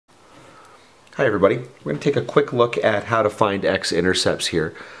Hi everybody. We're going to take a quick look at how to find x-intercepts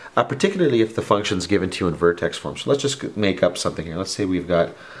here, particularly if the function's given to you in vertex form. So let's just make up something here. Let's say we've got,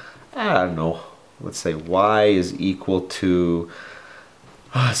 I don't know, let's say y is equal to,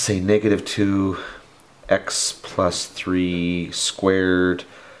 say negative 2 x plus 3 squared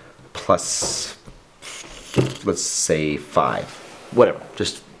plus, let's say 5. Whatever,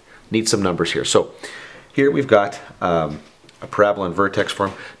 just need some numbers here. So here we've got a parabola in vertex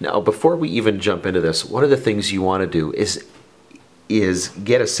form. Now, before we even jump into this, one of the things you want to do is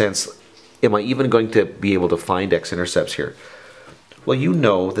get a sense, am I even going to be able to find x-intercepts here? Well, you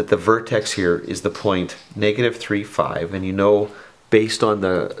know that the vertex here is the point negative 3, 5, and you know based on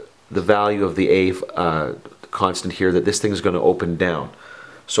the value of the a constant here that this thing is going to open down.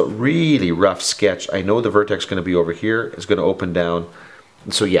 So really rough sketch, I know the vertex is going to be over here, it's going to open down.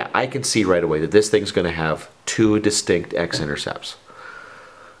 And so yeah, I can see right away that this thing's going to have two distinct x-intercepts.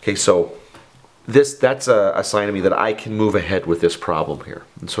 Okay, so that's a sign to me that I can move ahead with this problem here.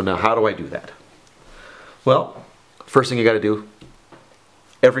 And so now how do I do that? Well, first thing you got to do,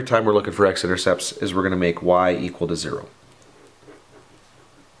 every time we're looking for x-intercepts, is we're going to make y equal to 0.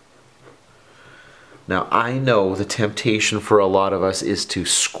 Now I know the temptation for a lot of us is to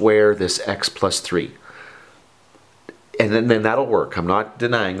square this x plus 3. And then that'll work. I'm not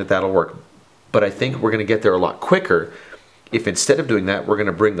denying that that'll work. But I think we're going to get there a lot quicker if instead of doing that, we're going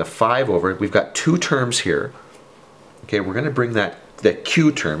to bring the 5 over. We've got two terms here. Okay, we're going to bring that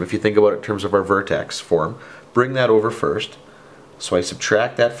q term, if you think about it in terms of our vertex form, bring that over first. So I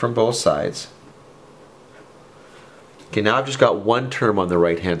subtract that from both sides. Okay, now I've just got one term on the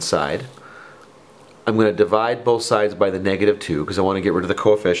right-hand side. I'm going to divide both sides by the negative 2 because I want to get rid of the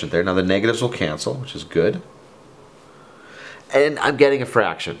coefficient there. Now the negatives will cancel, which is good. And I'm getting a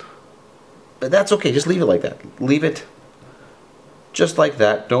fraction. But that's okay, just leave it like that. Leave it just like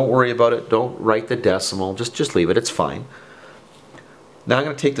that. Don't worry about it. Don't write the decimal. Just leave it. It's fine. Now I'm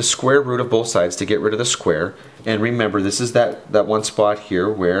going to take the square root of both sides to get rid of the square. And remember, this is that one spot here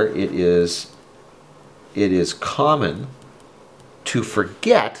where it is common to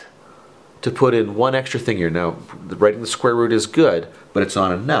forget to put in one extra thing here. Now, writing the square root is good, but it's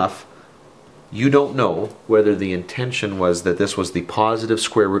not enough. You don't know whether the intention was that this was the positive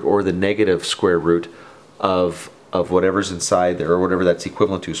square root or the negative square root of whatever's inside there, or whatever that's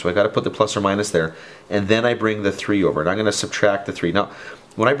equivalent to. So I got to put the plus or minus there, and then I bring the 3 over, and I'm going to subtract the 3. Now,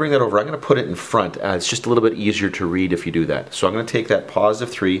 when I bring that over, I'm going to put it in front. It's just a little bit easier to read if you do that. So I'm going to take that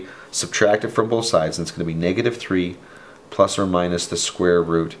positive 3, subtract it from both sides, and it's going to be negative 3 plus or minus the square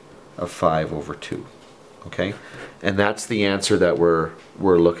root of 5 over 2. Okay? And that's the answer that we're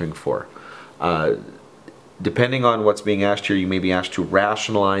looking for. Depending on what's being asked here, you may be asked to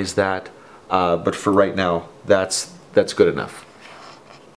rationalize that, but for right now, that's good enough.